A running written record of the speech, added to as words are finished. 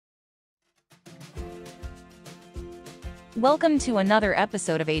Welcome to another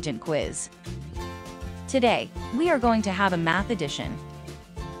episode of Agent Quiz. Today, we are going to have a math edition.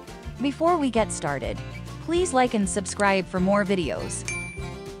 Before we get started, please like and subscribe for more videos.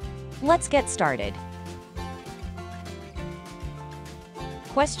 Let's get started.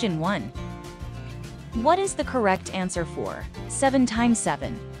 Question 1. What is the correct answer for 7 times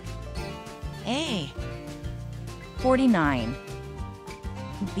 7? A. 49.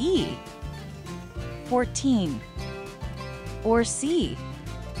 B. 14. Or C.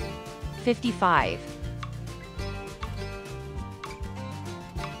 55.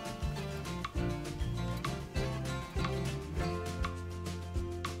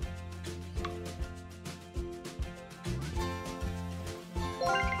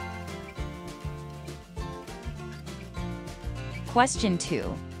 Question 2.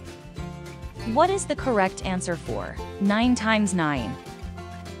 What is the correct answer for 9 times 9?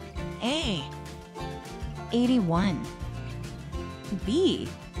 A. 81. B.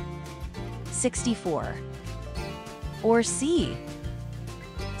 64. Or C.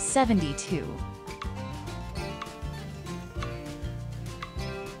 72.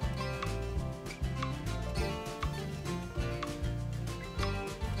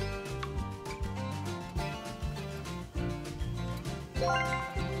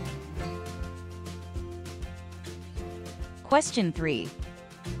 Question 3.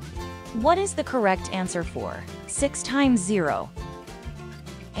 What is the correct answer for 6 times 0?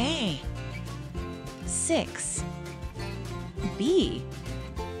 A. 6. B.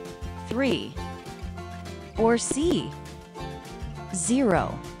 3. Or C.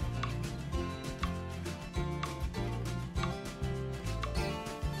 0.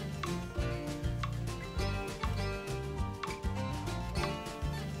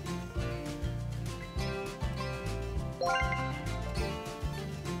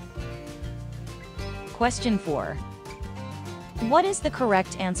 Question 4. What is the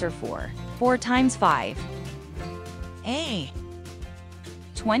correct answer for 4 times 5? A.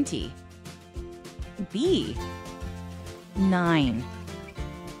 20. B. 9.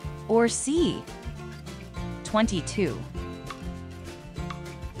 Or C. 22.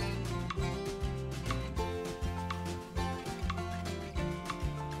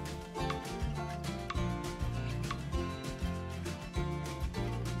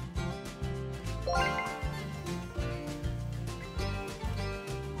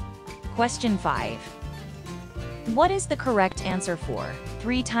 Question 5. What is the correct answer for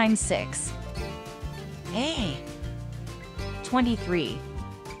 3 times 6? A. 23.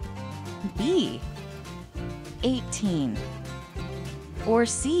 B. 18. Or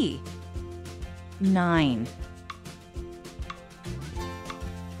C. 9.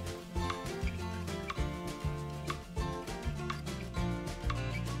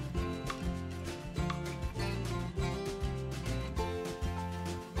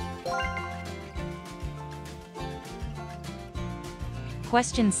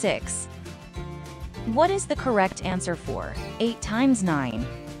 Question 6. What is the correct answer for 8 times 9?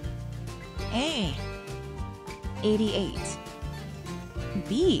 A. 88.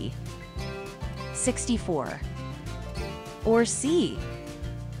 B. 64. Or C.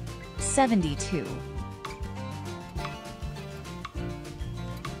 72.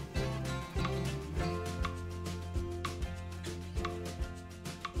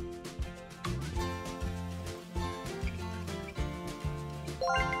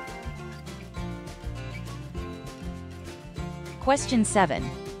 Question 7.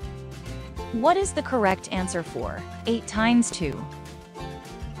 What is the correct answer for 8 times 2?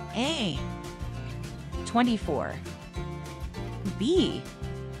 A. 24. B.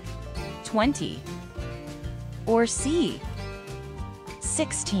 20. Or C.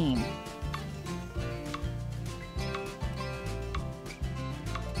 16.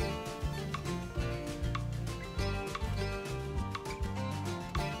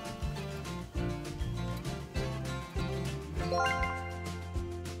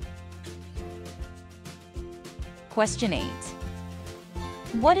 Question 8.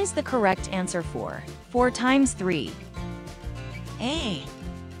 What is the correct answer for 4 times 3? A.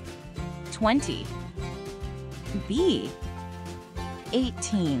 20. B.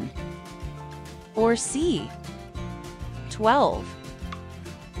 18. Or C. 12.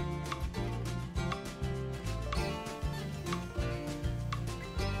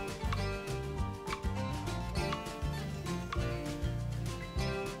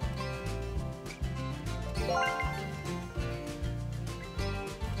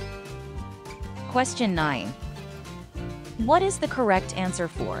 Question 9. What is the correct answer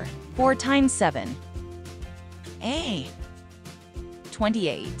for 4 times 7? A.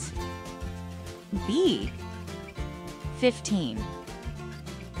 28. B. 15?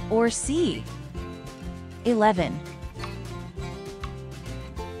 Or C, 11?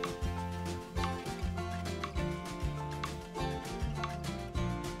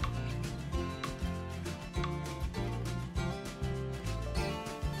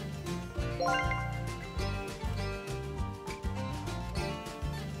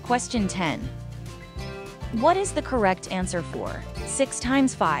 Question 10. What is the correct answer for 6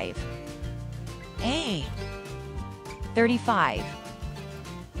 times 5? A, 35.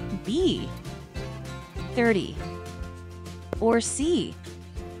 B, 30. Or C,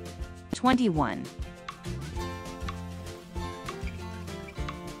 21?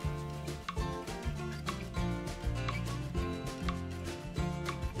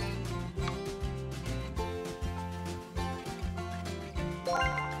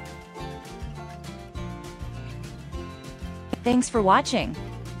 Thanks for watching.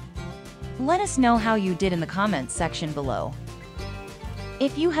 Let us know how you did in the comments section below.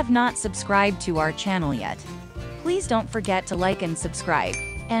 If you have not subscribed to our channel yet, please don't forget to like and subscribe,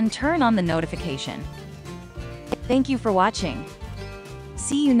 and turn on the notification. Thank you for watching.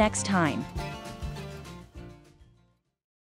 See you next time.